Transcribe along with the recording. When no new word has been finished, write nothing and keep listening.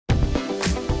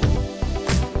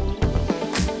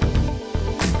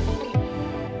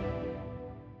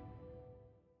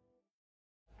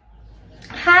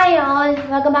all,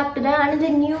 welcome back to another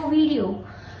new video.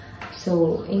 So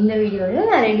in the video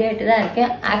நான் ready ஆயிட்டு தான்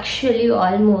இருக்கேன். Actually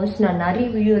almost நான் நிறைய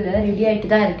வீடியோல ரெடி ஆயிட்டு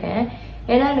தான் இருக்கேன்.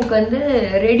 ஏன்னா எனக்கு வந்து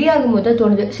ரெடி ஆகும்போது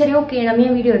தோணுது சரி ஓகே நம்ம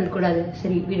ஏன் வீடியோ எடுக்க கூடாது,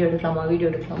 சரி வீடியோ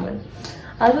எடுக்கலாமா.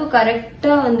 அதுவும்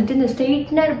கரெக்டா வந்துட்டு இந்த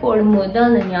ஸ்ட்ரெயிட்னர் போடும்போது தான்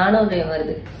அந்த ஞானோதயம்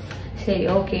வருது. சரி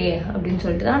ஓகே அப்படின்னு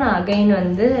சொல்லிட்டு தான் நான் அகைன்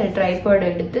வந்து ட்ரைபாட்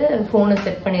எடுத்து ஃபோனை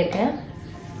செட் பண்ணியிருக்கேன்.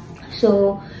 ஸோ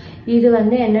இது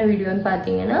வந்து என்ன வீடியோன்னு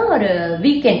பார்த்தீங்கன்னா ஒரு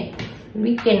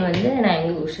வீக்கெண்ட் வந்து நான்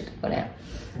எங்கள் ஊருக்கு போகிறேன்.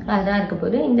 அதுதான் இருக்க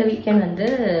போது இந்த வீக்கெண்ட் வந்து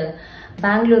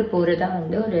பெங்களூர் போகிறதா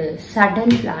வந்து ஒரு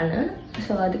சடன் பிளானு.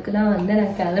 ஸோ அதுக்கு தான் வந்து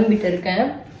நான் கிளம்பிட்டு இருக்கேன்.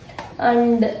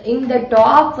 அண்ட் இந்த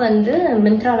டாப் வந்து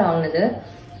மிந்த்ராவில் வாங்கினது.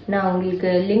 நான் உங்களுக்கு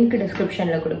லிங்க்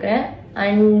டிஸ்கிரிப்ஷனில் கொடுக்குறேன்.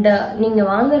 அண்ட் நீங்கள்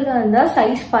வாங்குறதா இருந்தால்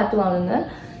சைஸ் பார்த்து வாங்குங்க.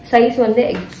 சைஸ் வந்து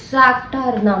எக்ஸாக்டாக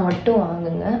இருந்தால் மட்டும்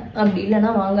வாங்குங்க, அப்படி இல்லைன்னா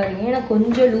வாங்காதீங்க. ஏன்னா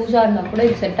கொஞ்சம் லூஸாக இருந்தால் கூட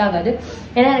இது செட் ஆகாது.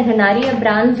 ஏன்னா எனக்கு நிறைய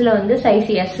பிராண்ட்ஸில் வந்து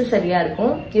சைஸ் எஸ் சரியாக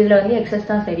இருக்கும், இதில் வந்து எக்ஸஸ்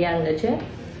தான் சரியாக இருந்துச்சு.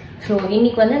 ஸோ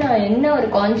இன்னைக்கு வந்து நான் என்ன ஒரு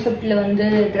கான்செப்டில் வந்து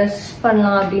ட்ரெஸ்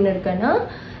பண்ணலாம் அப்படின்னு இருக்கேன்னா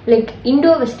லைக்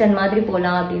இண்டோ வெஸ்டர்ன் மாதிரி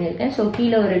போகலாம் அப்படின்னு இருக்கேன். ஸோ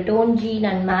கீழே ஒரு டோன் ஜீன்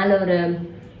அண்ட் மேலே ஒரு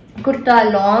குர்தா,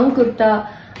 லாங் குர்தா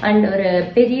அண்ட் ஒரு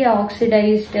பெரிய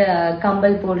ஆக்சிடைஸ்டு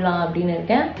கம்பல் போடலாம் அப்படின்னு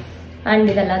இருக்கேன். அண்ட்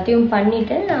இது எல்லாத்தையும்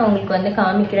பண்ணிவிட்டு நான் உங்களுக்கு வந்து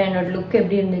காமிக்கிறேன் என்னோட லுக்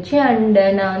எப்படி இருந்துச்சு. அண்ட்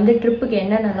நான் வந்து ட்ரிப்புக்கு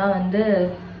என்னென்னலாம் வந்து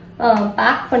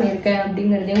பேக் பண்ணியிருக்கேன்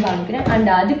அப்படிங்கிறதையும் காமிக்கிறேன். அண்ட்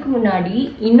அதுக்கு முன்னாடி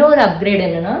இன்னொரு அப்கிரேட்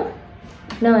என்னென்னா,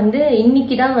 நான் வந்து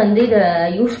இன்னைக்கு தான் வந்து இதை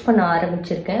யூஸ் பண்ண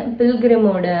ஆரம்பிச்சிருக்கேன்,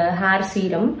 பில்கிரிமோட ஹேர்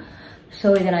சீரம். ஸோ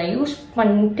இதை நான் யூஸ்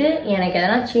பண்ணிட்டு எனக்கு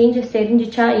எதனா சேஞ்சஸ்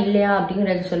தெரிஞ்சிச்சா இல்லையா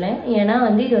அப்படிங்கிறத சொல்லேன். ஏன்னா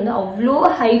வந்து இது வந்து அவ்வளோ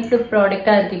ஹைப்டு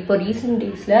ப்ராடக்டாக இருக்குது. இப்போ ரீசெண்ட்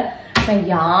டேஸில் நான்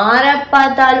யாரை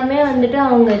பார்த்தாலுமே வந்துட்டு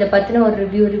அவங்க இதை பற்றின ஒரு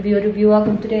ரிவ்யூவாக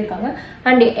கொடுத்துட்டே இருக்காங்க.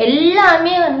 அண்ட்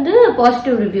எல்லாமே வந்து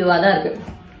பாசிட்டிவ் ரிவ்யூவாக தான் இருக்குது.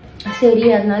 சரி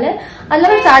அதனால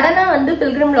சடனாக வந்து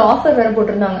பில்கிரிமில் ஆஃபர் வேறு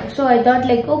போட்டிருந்தாங்க. So I thought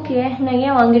like okay நான்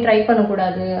ஏன் வாங்கி ட்ரை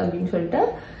பண்ணக்கூடாது அப்படின்னு சொல்லிட்டு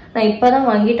நான் இப்போ தான்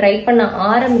வாங்கி ட்ரை பண்ண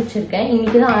ஆரம்பிச்சிருக்கேன்.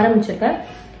 இன்னைக்கு தான் ஆரம்பிச்சிருக்கேன்.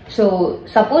 ஸோ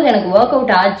சப்போஸ் எனக்கு ஒர்க்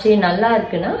அவுட் ஆச்சு நல்லா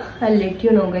இருக்குன்னா I let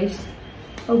you know guys.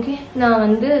 Okay நான்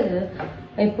வந்து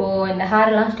இப்போது இந்த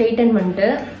ஹேர்லாம் ஸ்ட்ரெயிட்டன் பண்ணிட்டு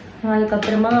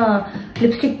அதுக்கப்புறமா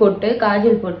லிப்ஸ்டிக் போட்டு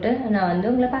காஜல் போட்டு நான் வந்து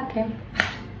உங்களை பார்க்குறேன்.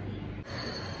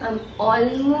 I'm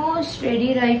almost ready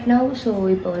right now. So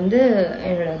இப்போ வந்து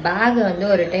என்னோடய பேகை வந்து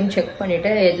ஒரு டைம் செக்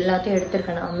பண்ணிவிட்டு எல்லாத்தையும்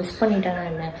எடுத்துருக்கேன், நான் மிஸ் பண்ணிட்டேன்னா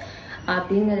என்ன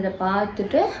அப்படிங்கிறத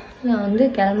பார்த்துட்டு நான் வந்து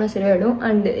கிளம்ப சரியாயிடும்.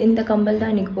 அண்ட் இந்த கம்பல்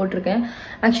தான் இன்றைக்கி போட்டிருக்கேன்.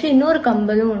 ஆக்சுவலி இன்னொரு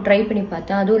கம்பலும் ட்ரை பண்ணி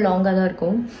பார்த்தேன், அதுவும் லாங்காக தான்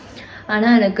இருக்கும்.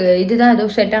 ஆனால் எனக்கு இதுதான் ஏதோ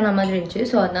செட் ஆன மாதிரி இருந்துச்சு.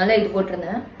 ஸோ அதனால் இது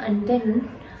போட்டிருந்தேன். அண்ட் தென்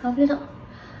அவ்வளோதான்.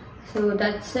 So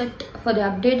that's it for the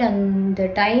update. And the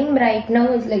time right now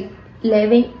is like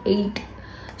 11:08.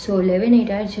 So 11:08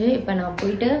 ஆயிடுச்சு. இப்போ நான்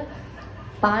போயிட்டு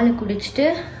பாலை குடிச்சிட்டு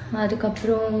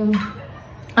அதுக்கப்புறம்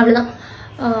அவ்வளோதான்,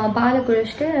 பாலை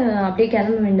குடிச்சிட்டு அப்படியே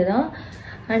கிளம்ப வேண்டியதான்.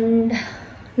 அண்ட்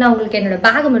நான் உங்களுக்கு என்னோடய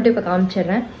பேகை மட்டும் இப்போ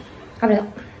காமிச்சிடுறேன், அவ்வளோதான்.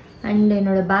 அண்ட்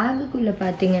என்னோடய பேகுக்குள்ளே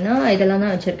பார்த்தீங்கன்னா இதெல்லாம்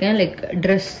தான் வச்சுருக்கேன். Like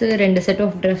dress, 2 set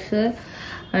of dress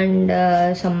and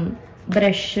some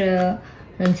brush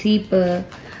and சீப்பு.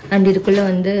 அண்ட் இதுக்குள்ளே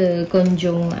வந்து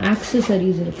கொஞ்சம்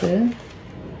ஆக்சசரிஸ் இருக்குது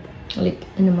லைக்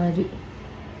இந்த மாதிரி.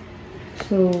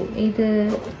 ஸோ இது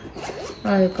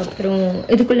அதுக்கப்புறம்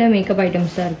இதுக்குள்ளே மேக்கப்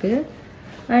ஐட்டம்ஸ் தான் இருக்குது.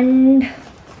 அண்ட்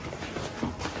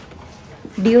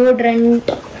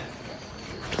டியோட்ரண்ட்,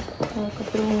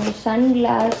 அதுக்கப்புறம்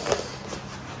சன்கிளாஸ்,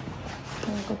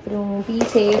 அதுக்கப்புறம்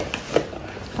பீசேஃப்,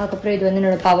 அதுக்கப்புறம் இது வந்து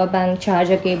என்னோடய பவர் பேங்க்,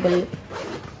 சார்ஜர் கேபிள்,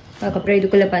 அதுக்கப்புறம்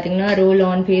இதுக்குள்ளே பார்த்தீங்கன்னா roll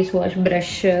on, face wash,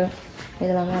 brush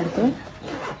இதெல்லாம் தான் இருக்குது.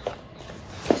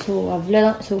 ஸோ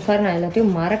அவ்வளோதான். ஸோ ஃபார் நான்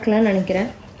எல்லாத்தையும் மறக்கலன்னு நினைக்கிறேன்.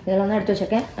 இதெல்லாம் தான் எடுத்து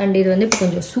வச்சுருக்கேன். அண்ட் இது வந்து இப்போ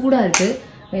கொஞ்சம் சூடாக இருக்குது,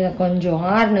 இதை கொஞ்சம்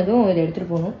ஆறுனதும் இதை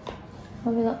எடுத்துகிட்டு போகணும்.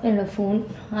 அவ்வளோதான் என்னோடய ஃபோன்.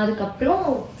 அதுக்கப்புறம்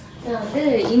நான் வந்து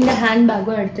இந்த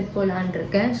ஹேண்ட்பேக்கும் எடுத்துகிட்டு போகலான்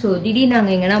இருக்கேன். ஸோ திடீர்னு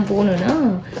நாங்கள் எங்கன்னா போகணுன்னா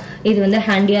இது வந்து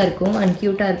ஹேண்டியாக இருக்கும் அண்ட்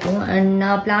க்யூட்டாக இருக்கும். அண்ட்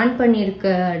நான் பிளான்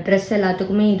பண்ணியிருக்க ட்ரெஸ்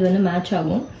எல்லாத்துக்குமே இது வந்து மேட்ச்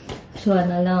ஆகும். ஸோ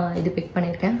அதனால தான் இது பிக்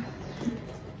பண்ணியிருக்கேன்.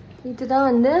 இதுதான்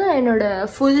வந்து என்னோடய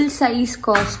full size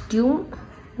costume.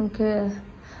 Okay,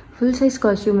 full size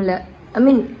costume இல்லை, ஐ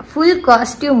மீன் ஃபுல்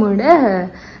காஸ்டியூமோட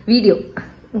வீடியோ.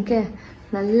 ஓகே,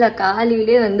 நல்ல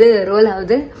காலையிலே வந்து ரோல்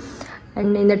ஆகுது.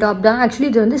 அண்ட் இந்த டாப் தான் ஆக்சுவலி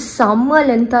இது வந்து செம்ம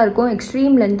லென்த்தாக இருக்கும்,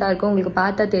 எக்ஸ்ட்ரீம் லென்த்தாக இருக்கும், உங்களுக்கு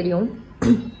பார்த்தா தெரியும்.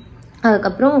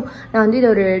 அதுக்கப்புறம் நான் வந்து இதை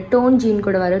ஒரு டோன் ஜீன்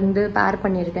கூட வந்து பேர்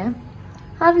பண்ணியிருக்கேன்.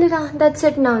 அவ்வளோதான், தட்ஸ்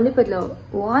இட். நான் வந்து இப்போ இதில்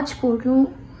வாட்ச் போடணும்,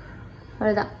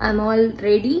 அவ்வளோதான். I'm all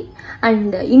ready.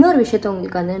 அண்ட் இன்னொரு விஷயத்த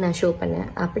உங்களுக்கு வந்து நான் ஷோ பண்ணேன்,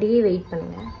 அப்படியே வெயிட்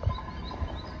பண்ணுங்கள்.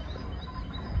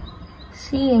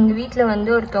 எங்கள் வீட்டில் வந்து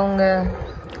ஒருத்தவங்க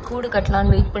கூடு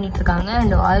கட்டலான்னு வெயிட் பண்ணிகிட்ருக்காங்க.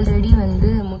 அண்ட் ஆல்ரெடி வந்து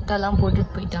முட்டைலாம்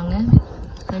போட்டுட்டு போயிட்டாங்க.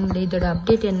 அண்ட் இதோட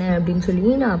அப்டேட் என்ன அப்படின்னு சொல்லி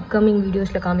நான் அப்கமிங்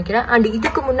வீடியோஸில் காமிக்கிறேன். அண்ட்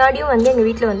இதுக்கு முன்னாடியும் வந்து எங்கள்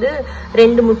வீட்டில் வந்து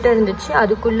 2 முட்டை இருந்துச்சு.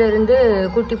 அதுக்குள்ளே இருந்து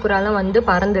குட்டி புறாலாம் வந்து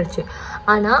பறந்துருச்சு.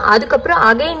 ஆனால் அதுக்கப்புறம்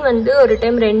அகைன் வந்து ஒரு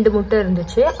டைம் 2 முட்டை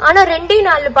இருந்துச்சு. ஆனால் 2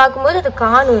 நாளில் பார்க்கும்போது அது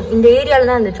காணும். இந்த ஏரியாவில்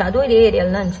தான் இருந்துச்சு, அதுவும் இதே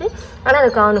ஏரியாவில் தான் இருந்துச்சு. ஆனால்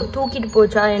அது காணும், தூக்கிட்டு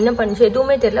போச்சா என்ன பண்ணுச்சு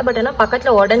எதுவுமே தெரியல. பட் ஆனால்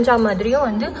பக்கத்தில் உடஞ்சா மாதிரியும்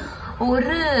வந்து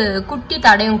ஒரு குட்டி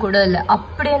தடையும் கூட இல்லை,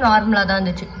 அப்படியே நார்மலாக தான்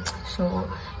இருந்துச்சு. ஸோ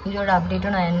இதோட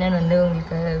அப்டேட்டும் நான் என்னன்னு வந்து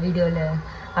உங்களுக்கு வீடியோவில்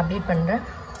அப்டேட் பண்ணுறேன்.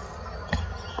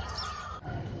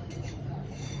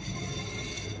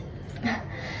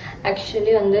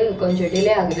 ஆக்சுவலி வந்து கொஞ்சம்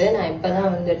டிலே ஆகுது. நான் இப்போ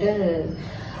தான் வந்துட்டு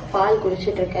பால்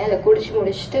குடிச்சிட்ருக்கேன். இதை குடிச்சு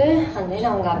முடிச்சுட்டு அந்த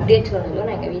அவங்க அப்டேட் சொன்னதும்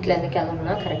நான் எங்கள் வீட்டிலேருந்து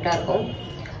கிளம்புனா கரெக்டாக இருக்கும்.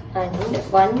 And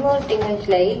one more thing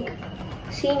is like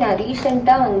நான்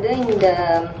ரீசெண்டாக வந்து இந்த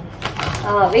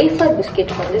வேஃபர்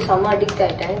பிஸ்கெட்டுக்கு வந்து செம்ம அடிக்ட்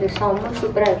ஆகிட்டேன். இது செம்ம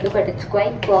சூப்பராக இருக்குது. But it's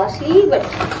quite costly, but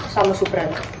செம்ம சூப்பராக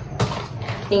இருக்குது.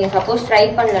 நீங்கள் சப்போஸ் ட்ரை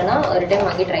பண்ணலன்னா ஒரு டைம்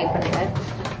வாங்கி ட்ரை பண்ணுங்கள்.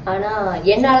 ஆனால்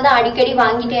என்னால் தான் அடிக்கடி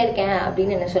வாங்கிட்டே இருக்கேன்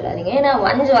அப்படின்னு என்ன சொல்லாதீங்க. ஏன்னா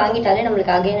ஒன்ஸ் வாங்கிட்டாலே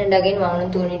நம்மளுக்கு அகைன் அண்ட் அகைன்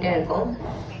வாங்கணும்னு தோணிகிட்டே இருக்கும்.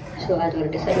 ஸோ அது ஒரு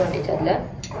டிஸ்அட்வான்டேஜ் அதில்.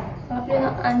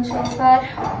 அப்படிதான். அண்ட் சோஃபார்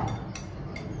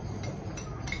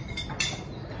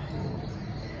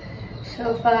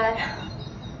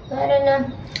வேறு என்ன,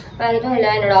 வேறு எதுவும் இல்லை.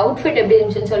 என்னோட அவுட்ஃபிட் எப்படி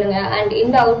இருந்துச்சுன்னு சொல்லுங்கள். அண்ட்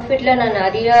இந்த அவுட்ஃபிட்டில் நான்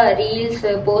நிறையா ரீல்ஸ்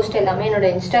போஸ்ட் எல்லாமே என்னோட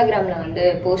இன்ஸ்டாகிராமில் வந்து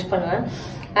போஸ்ட் பண்ணுவேன்.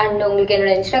 அண்ட் உங்களுக்கு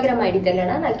என்னோட இன்ஸ்டாகிராம் ஐடி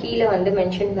தெரியலன்னா நான் கீழே வந்து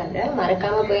மென்ஷன் பண்ணுறேன்,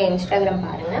 மறக்காமல் போய் இன்ஸ்டாகிராம்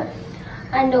பாருங்கள்.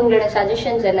 அண்ட் உங்களோட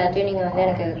சஜஷன்ஸ் எல்லாத்தையும் நீங்கள் வந்து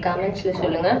எனக்கு கமெண்ட்ஸில்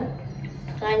சொல்லுங்கள்.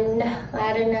 அண்ட்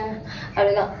வேறு என்ன,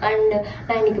 அவ்வளோதான். அண்ட்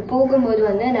நான் இன்னைக்கு போகும்போது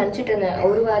வந்து நினச்சிட்டு இருந்தேன்,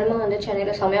 ஒரு வாரமாக வந்து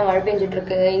சென்னையில் செம்மையாக மழை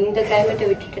பெஞ்சிட்ருக்கு, இந்த கிளைமேட்டை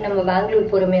விட்டுட்டு நம்ம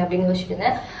பெங்களூர் போகிறோமே அப்படின்னு யோசிச்சுட்டு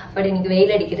இருந்தேன். பட் இன்னைக்கு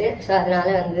வெயில் அடிக்குது. ஸோ அதனால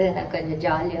வந்து நான் கொஞ்சம்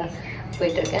ஜாலியாக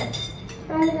போயிட்டுருக்கேன்.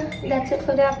 அவ்வளோதான். That's it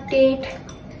for the update.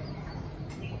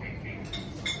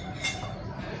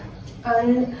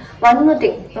 And one more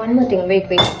thing,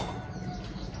 wait.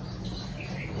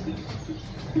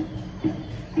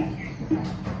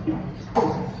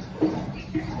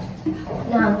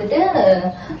 நான் வந்துட்டு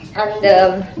அந்த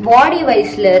பாடி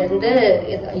வைஸ்ல இருந்து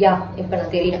இப்போ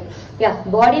நான் தெரியல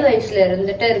பாடி வைஸ்ல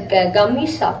இருந்துட்டு இருக்க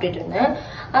கம்மிஸ் சாப்பிட்டுட்டு இருந்தேன்.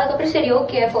 அதுக்கப்புறம் சரி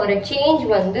ஓகே ஃபார் அ சேஞ்ச்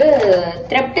வந்து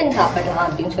த்ரெப்டன் சாப்பிடலாம்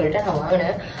அப்படின்னு சொல்லிட்டு நான்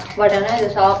வாங்கினேன். பட் ஆனால் இதை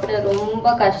சாப்பிட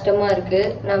ரொம்ப கஷ்டமா இருக்கு.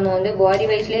 நம்ம வந்து பாடி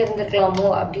வைஸ்லேயே இருந்துருக்கலாமோ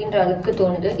அப்படின்ற அளவுக்கு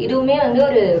தோணுது. இதுவுமே வந்து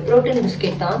ஒரு ப்ரோட்டீன்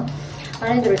பிஸ்கெட் தான்,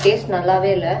 ஆனால் இதோட டேஸ்ட்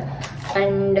நல்லாவே இல்லை.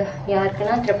 அண்ட்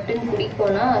யாருக்குன்னா த்ரெப்டன்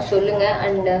பிடிக்கும்னா சொல்லுங்க.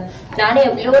 அண்ட் நானே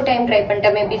எவ்வளோ டைம் ட்ரை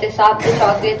பண்ணிட்டேன். மேபி இதை சாப்பிட்டு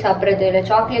சாக்லேட் சாப்பிட்றது, இல்லை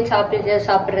சாக்லேட்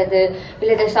சாப்பிட்றது,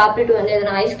 இல்லை இதை சாப்பிட்டுட்டு வந்து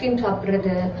எதனா ஐஸ்கிரீம்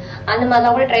சாப்பிட்றது, அந்த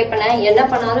மாதிரிலாம் கூட ட்ரை பண்ணேன். என்ன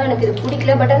பண்ணாலும் எனக்கு இது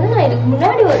பிடிக்கல. பட் ஆனால் நான் இதுக்கு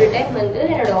முன்னாடி ஒரு டைம் வந்து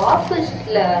என்னோட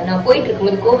ஆஃபீஸில் நான் போயிட்டு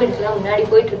இருக்கும்போது, கோவிட்லாம் முன்னாடி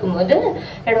போயிட்டு இருக்கும்போது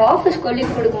என்னோட ஆஃபீஸ்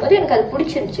கொல்லிக்கு கொடுக்கும்போது எனக்கு அது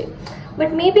பிடிச்சிருந்துச்சு.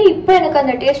 பட் மேபி இப்போ எனக்கு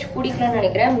அந்த டேஸ்ட் பிடிக்கலன்னு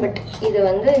நினைக்கிறேன். பட் இது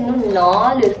வந்து இன்னும்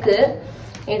 4 இருக்கு.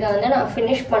 இதை வந்து நான்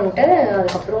ஃபினிஷ் பண்ணிட்டு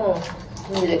அதுக்கப்புறம்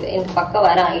இந்த பக்கம்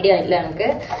வர ஐடியா இல்லை எனக்கு.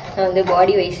 நான் வந்து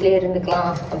பாடி வைஸ்லேயே இருந்துக்கலாம்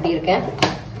அப்படி இருக்கேன்.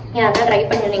 யாரெல்லாம் ட்ரை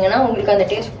பண்ணிருந்தீங்கன்னா உங்களுக்கு அந்த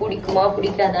டேஸ்ட் பிடிக்குமா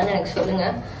பிடிக்காதான்னு எனக்கு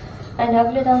சொல்லுங்கள். அண்ட்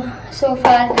அவ்வளோதான். So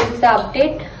for this is the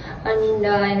update. And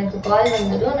எனக்கு கால்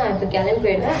வந்ததும் நான் இப்போ கிளம்பி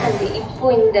போயிடுவேன். அண்ட்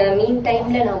இப்போது இந்த மீன்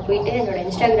டைமில் நான் போயிட்டு என்னோட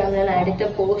இன்ஸ்டாகிராமில் நான்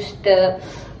எடுத்த போஸ்ட்டு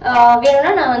வேணும்னா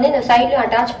நான் வந்து இந்த சைட்லையும்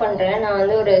அட்டாச் பண்ணுறேன். நான்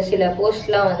வந்து ஒரு சில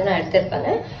போஸ்ட்லாம் வந்து நான்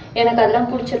எடுத்திருப்பேன். எனக்கு அதெல்லாம்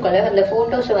பிடிச்சிருக்கோம்ல, அந்த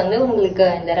ஃபோட்டோஸை வந்து உங்களுக்கு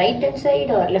இந்த ரைட் ஹேண்ட்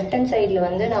சைடு ஒரு லெஃப்ட் ஹேண்ட் சைடில்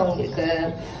வந்து நான் உங்களுக்கு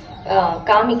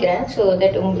காமிக்கிறேன். ஸோ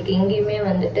தட் உங்களுக்கு எங்கேயுமே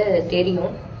வந்துட்டு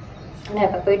தெரியும். நான்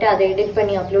இப்போ போயிட்டு அதை எடிட்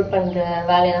பண்ணி அப்லோட் பண்ணுற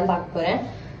வேலையெல்லாம் பார்க்க போகிறேன்.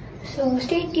 So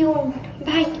stay tune.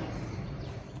 பை.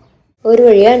 ஒரு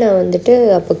வழியாக நான் வந்துட்டு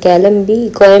அப்போ கிளம்பி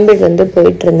கோயம்பேடு வந்து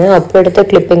போயிட்டுருந்தேன். அப்போ எடுத்த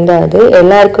கிளிப்பிங் தான் அது.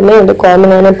 எல்லாருக்குமே வந்து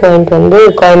காமனான பாயிண்ட் வந்து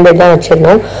கோயம்பேடு தான்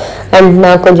வச்சுருந்தோம். அண்ட்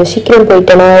நான் கொஞ்சம் சீக்கிரம்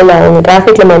போயிட்டேனா இல்லை அவங்க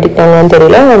டிராஃபிக்கில் மாட்டிக்கிட்டாங்கன்னு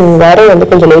தெரியல. அண்ட் வேற வந்து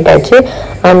கொஞ்சம் லேட் ஆச்சு.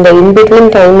 அந்த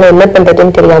இன்பிட்வீன் டைமில் என்ன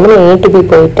பண்ணுறதுன்னு தெரியாமல் நான் ஏடிபி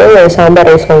போயிட்டு சாம்பார்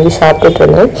ரைஸ் வாங்கி சாப்பிட்டுட்டு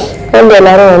இருந்தேன். அண்ட்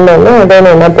எல்லாரும் வந்தோன்னா அதே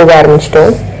என்ன போக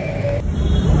ஆரம்பிச்சிட்டோம்.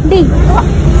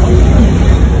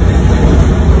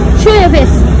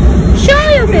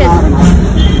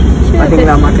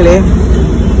 மக்களே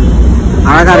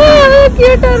அழகா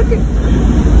இருக்கு.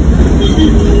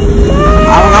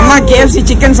 அவங்க அம்மா KFC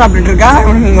சிக்கன் சாப்பிட்டுட்டு இருக்கா,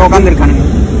 இங்க உட்காந்துருக்கானுங்க.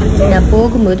 நான்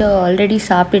போகும்போது ஆல்ரெடி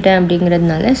சாப்பிட்டுட்டேன்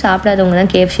அப்படிங்கிறதுனால சாப்பிடாதவங்க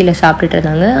தான் KFCயில் சாப்பிட்டுட்டு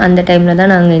இருந்தாங்க. அந்த டைமில்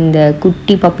தான் நாங்கள் இந்த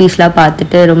குட்டி பப்பீஸ்லாம்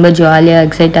பார்த்துட்டு ரொம்ப ஜாலியாக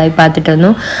எக்ஸைட் ஆகி பார்த்துட்டு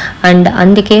இருந்தோம். அண்ட்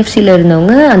அந்த KFCயில்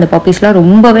இருந்தவங்க அந்த பப்பீஸ்லாம்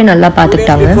ரொம்பவே நல்லா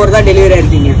பார்த்துக்கிட்டாங்க. டெலிவரி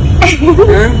ஆயிருக்கீங்க.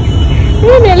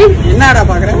 என்னடா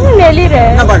பாக்குறேன்,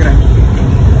 என்ன பாக்குறேன்,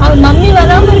 அவன் மம்மி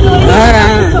வராம இருக்கு.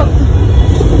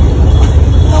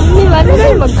 மம்மி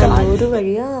ஒரு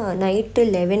வழியாக நைட்டு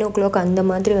 11 o'clock அந்த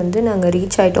மாதிரி வந்து நாங்கள்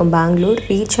ரீச் ஆகிட்டோம் பெங்களூர்.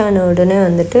 ரீச் ஆன உடனே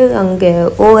வந்துட்டு அங்கே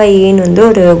ஓஐஏன்னு வந்து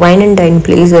ஒரு வைன் அண்ட் டைன்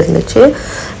பிளேஸ் இருந்துச்சு.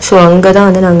 ஸோ அங்கே தான்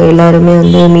வந்து நாங்கள் எல்லாருமே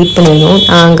வந்து மீட் பண்ணியிருந்தோம்.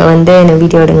 அங்கே வந்து என்னை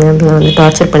வீடியோ எடுங்க அப்படின்னு வந்து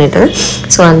டார்ச்சர் பண்ணிட்டேன்.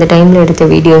 ஸோ அந்த டைமில் எடுத்த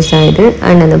வீடியோஸ் தான் இது.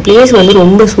 அண்ட் அந்த பிளேஸ் வந்து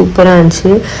ரொம்ப சூப்பராக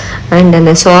இருந்துச்சு. அண்ட்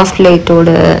அந்த சாஃப்ட் லைட்டோட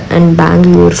and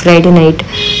Bangalore Friday night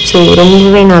so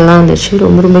ரொம்பவே நல்லா இருந்துச்சு.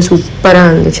 ரொம்ப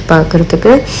சூப்பராக இருந்துச்சு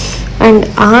பார்க்குறதுக்கு. அண்ட்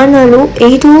ஆனாலும்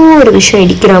ஏதோ ஒரு விஷயம்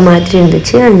இடிக்கிற மாதிரி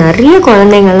இருந்துச்சு. அண்ட் நிறைய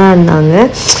குழந்தைங்கள்லாம் இருந்தாங்க.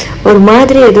 ஒரு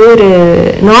மாதிரி ஏதோ ஒரு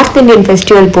நார்த் இந்தியன்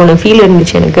ஃபெஸ்டிவல் போன ஃபீல்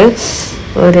இருந்துச்சு எனக்கு.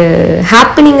 ஒரு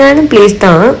ஹாப்பனிங்கான பிளேஸ்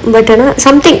தான், பட் ஆனால்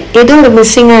சம்திங் ஏதோ ஒரு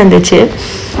மிஸ்ஸிங்காக இருந்துச்சு.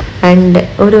 அண்ட்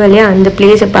ஒரு வழியாக அந்த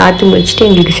பிளேஸை பார்த்து முடிச்சுட்டு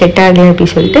எங்களுக்கு செட் ஆகலை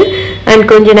அப்படின்னு சொல்லிட்டு அண்ட்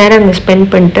கொஞ்சம் நேரம் அங்கே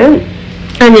ஸ்பெண்ட் பண்ணிட்டு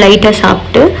அண்ட் லைட்டாக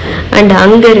சாப்பிட்டு அண்ட்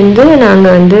அங்கேருந்து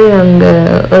நாங்கள் வந்து அங்கே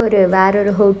வேற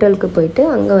ஒரு ஹோட்டலுக்கு போயிட்டு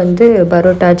அங்கே வந்து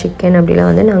பரோட்டா சிக்கன் அப்படிலாம்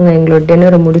வந்து நாங்கள் எங்களோட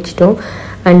டின்னரை முடிச்சிட்டோம்.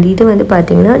 அண்ட் இது வந்து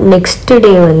பார்த்திங்கன்னா நெக்ஸ்ட்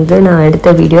டே வந்து நான்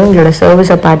எடுத்த வீடியோ எங்களோட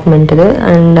சர்வீஸ் அப்பார்ட்மெண்ட் இது.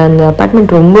 அண்ட் அந்த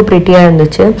அப்பார்ட்மெண்ட் ரொம்ப ப்ரிட்டியாக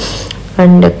இருந்துச்சு.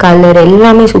 அண்ட் கலர்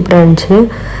எல்லாமே சூப்பராக இருந்துச்சு.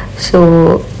 ஸோ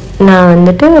நான்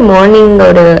வந்துட்டு மார்னிங்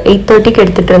ஒரு 8:30க்கு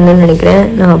எடுத்துகிட்டு இருந்தேன்னு நினைக்கிறேன்.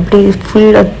 நான் அப்படி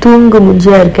ஃபுல்லாக தூங்கு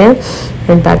முஞ்சியாக இருக்கேன்,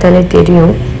 எனக்கு பார்த்தாலே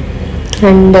தெரியும்.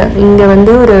 அண்ட் இங்கே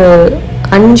வந்து ஒரு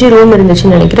 5 ரூம்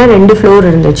இருந்துச்சுன்னு நினைக்கிறேன். 2 ஃப்ளோர்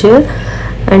இருந்துச்சு.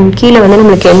 அண்ட் கீழே வந்து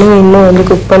நம்மளுக்கு என்ன வேணுமோ வந்து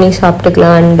குக் பண்ணி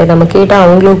சாப்பிட்டுக்கலாம். அண்ட் நம்ம கேட்டால்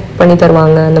அவங்களும் குக் பண்ணி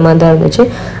தருவாங்க, அந்த மாதிரி தான் இருந்துச்சு.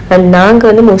 அண்ட் நாங்கள்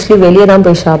வந்து மோஸ்ட்லி வெளியே தான்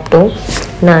போய் சாப்பிட்டோம்.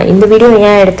 நான் இந்த வீடியோ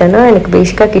ஏன் எடுத்தேன்னா எனக்கு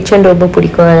பேசிக்காக கிச்சன் ரொம்ப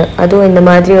பிடிக்கும். அதுவும் இந்த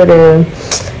மாதிரி ஒரு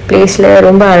பிளேஸில்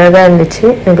ரொம்ப அழகாக இருந்துச்சு,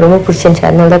 எனக்கு ரொம்ப பிடிச்சிருந்துச்சி,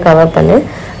 அதனால தான் கவர் பண்ணேன்.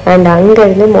 அண்ட்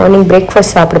அங்கேருந்து மார்னிங்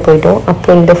பிரேக்ஃபாஸ்ட் சாப்பிட போயிட்டோம். அப்போ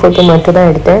இந்த ஃபோட்டோ மட்டும் தான்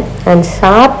எடுத்தேன். அண்ட்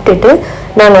சாப்பிட்டுட்டு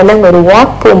நாங்கள் வந்து அங்கே ஒரு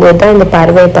வாக் போகும்போது தான் இந்த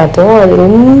பறவை பார்த்தோம். அது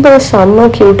ரொம்ப செம்ம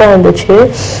க்யூட்டாக இருந்துச்சு.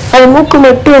 அது மூக்கு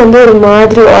மட்டும் வந்து ஒரு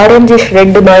மாதிரி ஆரஞ்சிஷ்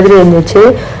ரெட்டு மாதிரி இருந்துச்சு.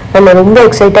 நம்ம ரொம்ப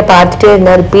எக்ஸைட்டாக பார்த்துட்டே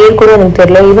இருந்தேன். அது பேர் கூட எனக்கு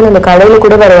தெரியல. ஈவன் அந்த கடையில்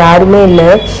கூட வேறு யாருமே இல்லை.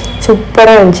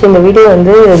 சூப்பராக இருந்துச்சு. இந்த வீடியோ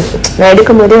வந்து நான்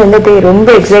எடுக்கும்போதே வந்து அப்படியே ரொம்ப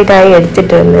எக்ஸைட் ஆகி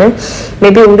எடுத்துகிட்டு இருந்தேன்.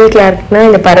 மேபி உங்களுக்கு யாருக்குன்னா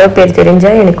இந்த பறவை பேர்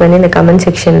தெரிஞ்சால் எனக்கு வந்து இந்த கமெண்ட்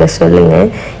செக்ஷனில் சொல்லுங்கள்.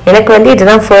 எனக்கு வந்து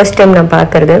இதுதான் ஃபர்ஸ்ட் டைம் நான்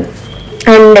பார்க்குறது.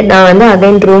 அண்ட் நான் வந்து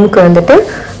அகைன் ரூமுக்கு வந்துட்டு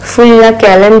ஃபுல்லாக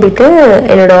கிளம்பிட்டு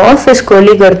என்னோடய ஆஃபீஸ்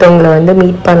கொலீக் ஒருத்தவங்களை வந்து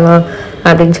மீட் பண்ணலாம்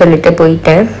அப்படின்னு சொல்லிட்டு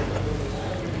போயிட்டேன்.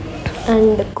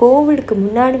 அண்ட் கோவிடுக்கு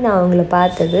முன்னாடி நான் அவங்கள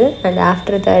பார்த்தது. அண்ட்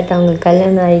ஆஃப்டர் தட் அவங்களுக்கு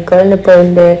கல்யாணம் ஆகி குழந்தை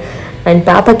பிறந்து அண்ட்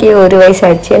பாப்பாக்கே 1 வயசு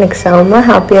ஆயிடுச்சு. எனக்கு செம்ம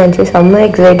ஹாப்பியாக இருந்துச்சு, செம்ம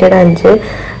எக்ஸைட்டடாக இருந்துச்சு.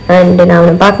 அண்ட் நான்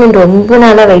அவனை பார்க்கணுன்னு ரொம்ப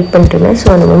நாளாக வெயிட் பண்ணிட்டுருந்தேன். ஸோ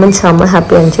அந்த மூமெண்ட் செம்ம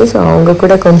ஹாப்பியாக இருந்துச்சு. ஸோ அவங்க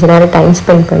கூட கொஞ்சம் நேரம் டைம்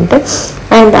ஸ்பெண்ட் பண்ணிட்டு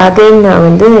அண்ட் அகைன் நான்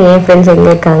வந்து என் ஃப்ரெண்ட்ஸ் எங்கே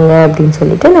இருக்காங்க அப்படின்னு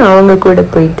சொல்லிட்டு நான் அவங்க கூட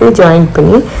போயிட்டு ஜாயின்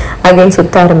பண்ணி அகைன்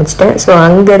சுற்ற ஆரம்பிச்சிட்டேன். ஸோ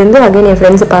அங்கேருந்து அகைன் என்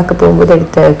ஃப்ரெண்ட்ஸை பார்க்க போகும்போது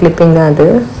எடுத்த கிளிப்பிங் தான் அது.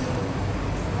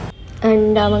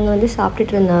 அண்ட் அவங்க வந்து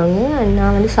சாப்பிட்டுட்டு இருந்தாங்க. அண்ட்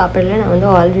நான் வந்து சாப்பிடல, நான் வந்து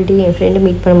ஆல்ரெடி என் ஃப்ரெண்டு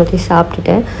மீட் பண்ணும்போதே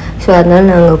சாப்பிட்டுட்டேன். ஸோ அதனால்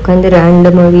நாங்கள் உட்காந்து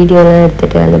ரேண்டமாக வீடியோலாம்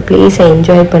எடுத்துகிட்டு அந்த பிளேஸை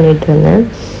என்ஜாய் பண்ணிகிட்டு இருந்தேன்.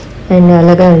 அண்ட்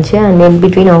அழகாக இருந்துச்சு. அண்ட் இன்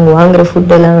பிட்வீன் அவங்க வாங்குகிற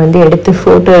ஃபுட்டெல்லாம் வந்து எடுத்து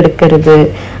ஃபோட்டோ எடுக்கிறது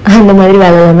அந்த மாதிரி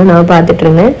வேலைலாம் தான் நான் பார்த்துட்டு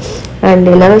இருந்தேன். அண்ட்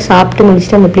எல்லோரும் சாப்பிட்டு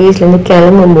முடிச்சுட்டு அந்த பிளேஸ்லேருந்து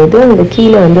கிளம்பும்போது அங்கே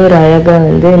கீழே வந்து ஒரு அழகாக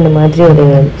வந்து இந்த மாதிரி ஒரு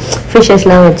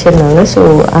ஃபிஷ்ஷஸ்லாம் வச்சுருந்தாங்க. ஸோ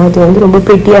அது வந்து ரொம்ப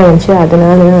ப்ரிட்டியாக இருந்துச்சு,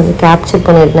 அதனால நான் வந்து கேப்சர்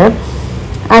பண்ணியிருந்தேன்.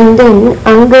 அண்ட் தென்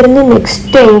அங்கேருந்து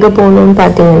நெக்ஸ்ட்டு எங்கே போகணுன்னு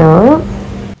பார்த்தீங்கன்னா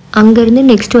அங்கேருந்து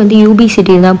நெக்ஸ்ட்டு வந்து யூபி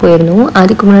சிட்டி தான் போயிருந்தோம்.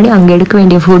 அதுக்கு முன்னாடி அங்கே எடுக்க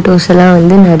வேண்டிய ஃபோட்டோஸ் எல்லாம்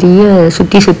வந்து நிறைய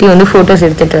சுற்றி வந்து ஃபோட்டோஸ்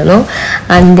எடுத்துகிட்டு இருந்தோம்.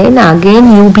 அண்ட் தென் அகெயின்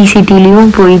யூபி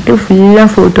சிட்டிலையும் போயிட்டு ஃபுல்லாக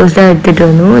ஃபோட்டோஸ் தான் எடுத்துகிட்டு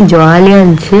இருந்தோம். ஜாலியாக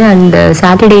இருந்துச்சு. அண்ட்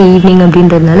சாட்டர்டே ஈவினிங்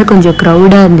அப்படின்றதுனால கொஞ்சம்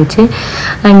க்ரௌடாக இருந்துச்சு.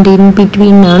 அண்ட் இன்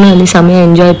பிட்வீன் நானும் வந்து செம்மையாக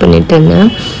என்ஜாய் பண்ணிட்டு இருந்தேன்.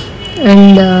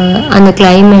 அண்ட் அந்த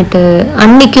கிளைமேட்டு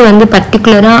அன்றைக்கி வந்து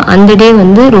பர்டிகுலராக அந்த டே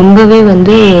வந்து ரொம்பவே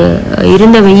வந்து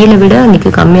இருந்த வெயிலை விட அன்றைக்கி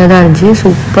கம்மியாக தான் இருந்துச்சு.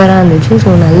 சூப்பராக இருந்துச்சு.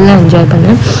 ஸோ நல்லா என்ஜாய்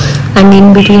பண்ணேன். அண்ட்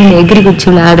இன் பிட்வீன் எகிரி குச்சி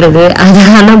விளையாடுறது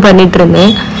அதெல்லாம் தான் பண்ணிகிட்டு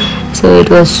இருந்தேன். So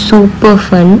it was super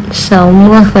fun,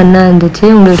 செம்ம ஃபன்னாக இருந்துச்சு.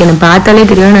 உங்களுக்கு என்னை பார்த்தாலே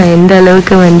தெரியும் நான் எந்த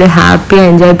அளவுக்கு வந்து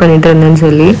ஹாப்பியாக என்ஜாய் பண்ணிகிட்டு இருந்தேன்னு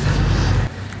சொல்லி.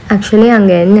 ஆக்சுவலி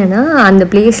அங்கே என்னென்னா அந்த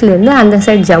பிளேஸ்லேருந்து அந்த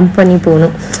சைட் ஜம்ப் பண்ணி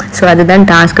போகணும். ஸோ அதுதான்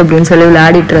டாஸ்க் அப்படின்னு சொல்லி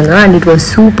விளையாடிட்டு இருந்தோம். And it was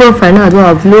super fun. அதுவும்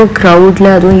அவ்வளோ க்ரௌடில்,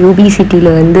 அதுவும் யூபி சிட்டியில்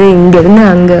வந்து இங்கேருந்து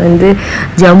அங்கே வந்து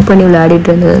ஜம்ப் பண்ணி விளையாடிட்டு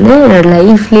இருந்தது வந்து என்னோடய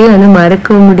லைஃப்லேயே வந்து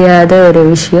மறக்க முடியாத ஒரு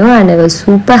விஷயம். And I was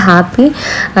super happy.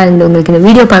 And உங்களுக்கு இந்த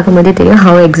வீடியோ பார்க்கும்போதே தெரியும்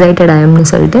ஹவ் எக்ஸைட்டட் ஐ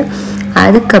எம்னு சொல்லிட்டு.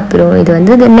 அதுக்கப்புறம் இது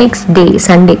வந்து the next day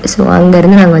Sunday. So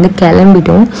அங்கேருந்து நாங்கள் வந்து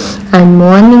கிளம்பிட்டோம். அண்ட்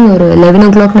மார்னிங் ஒரு 11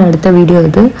 o'clock நான் எடுத்த வீடியோ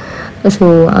இது. ஸோ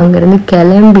அங்கேருந்து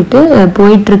கிளம்பிட்டு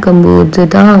போயிட்டுருக்கும்போது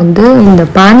தான் வந்து இந்த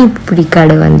பானிபூரி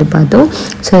கடை வந்து பார்த்தோம்.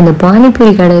 ஸோ இந்த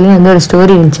பானிபூரி கடையில வந்து ஒரு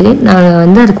ஸ்டோரி இருந்துச்சு. நாங்கள்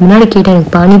வந்து அதுக்கு முன்னாடி கேட்டேன்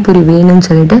எனக்கு பானிபூரி வேணும்னு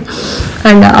சொல்லிட்டு.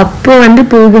 அண்ட் அப்போ வந்து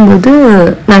போகும்போது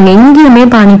நாங்கள் எங்கேயுமே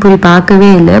பானிபூரி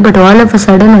பார்க்கவே இல்லை. But all of a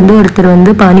sudden வந்து ஒருத்தர்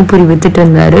வந்து பானிபூரி வித்துட்டு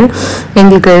இருந்தார்.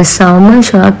 எங்களுக்கு செம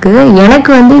ஷாக்கு. எனக்கு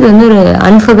வந்து இது வந்து ஒரு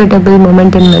அன்ஃபர்கெட்டபிள்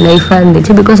மூமெண்ட் இன் மை லைஃபாக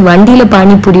இருந்துச்சு. பிகாஸ் வண்டியில்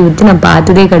பானிபூரி விற்று நான்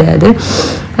பார்த்ததே கிடையாது.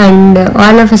 And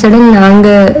all of a sudden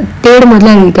நாங்கள் தேடும்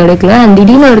போதுலாம் எங்களுக்கு கிடைக்கல. அண்ட்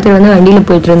திடீர்னு ஒருத்தர் வந்து வண்டியில்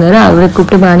போயிட்டு இருந்தாரு. அவரை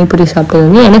கூப்பிட்டு பானிபூரி சாப்பிட்டது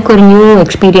வந்து எனக்கு ஒரு நியூ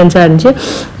எக்ஸ்பீரியன்ஸாக இருந்துச்சு.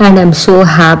 And I am so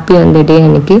happy அந்த டே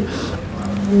அன்னைக்கு.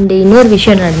 அண்ட் இன்னொரு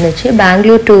விஷயம் நடந்துச்சு.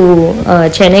 பெங்களூர் டு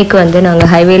சென்னைக்கு வந்து நாங்கள்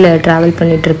ஹைவேல ட்ராவல்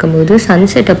பண்ணிட்டு இருக்கும்போது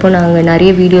சன்செட் அப்போ நாங்கள்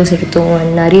நிறைய வீடியோஸ் எடுத்தோம்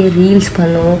அண்ட் நிறைய ரீல்ஸ்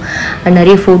பண்ணோம் அண்ட்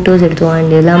நிறைய ஃபோட்டோஸ் எடுத்தோம்.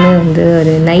 அண்ட் எல்லாமே வந்து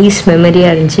ஒரு நைஸ்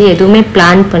மெமரியாக இருந்துச்சு. எதுவுமே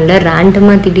பிளான் பண்ணல,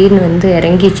 ரேண்டமாக திடீர்னு வந்து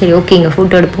இறங்கி சரி ஓகே இங்கே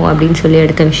ஃபோட்டோ எடுப்போம் அப்படின்னு சொல்லி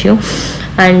எடுத்த விஷயம்.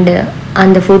 அண்டு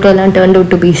அந்த ஃபோட்டோலாம் turn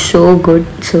out to be so good.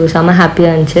 So செம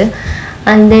ஹாப்பியாக இருந்துச்சு.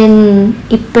 அண்ட் தென்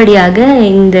இப்படியாக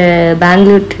இந்த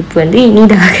பெங்களூர் ட்ரிப் வந்து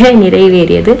இனிதாக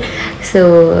நிறைவேறியது. So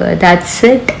that's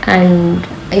it. And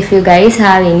if you guys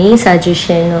have any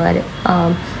suggestion R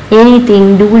anything,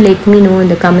 do let me know in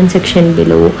the comment section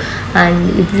below. And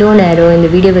இவ்வளோ நேரம் இந்த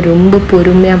வீடியோவை ரொம்ப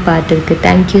பொறுமையாக பார்த்துருக்கு.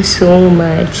 Thank you so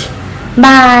much.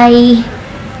 பாய்.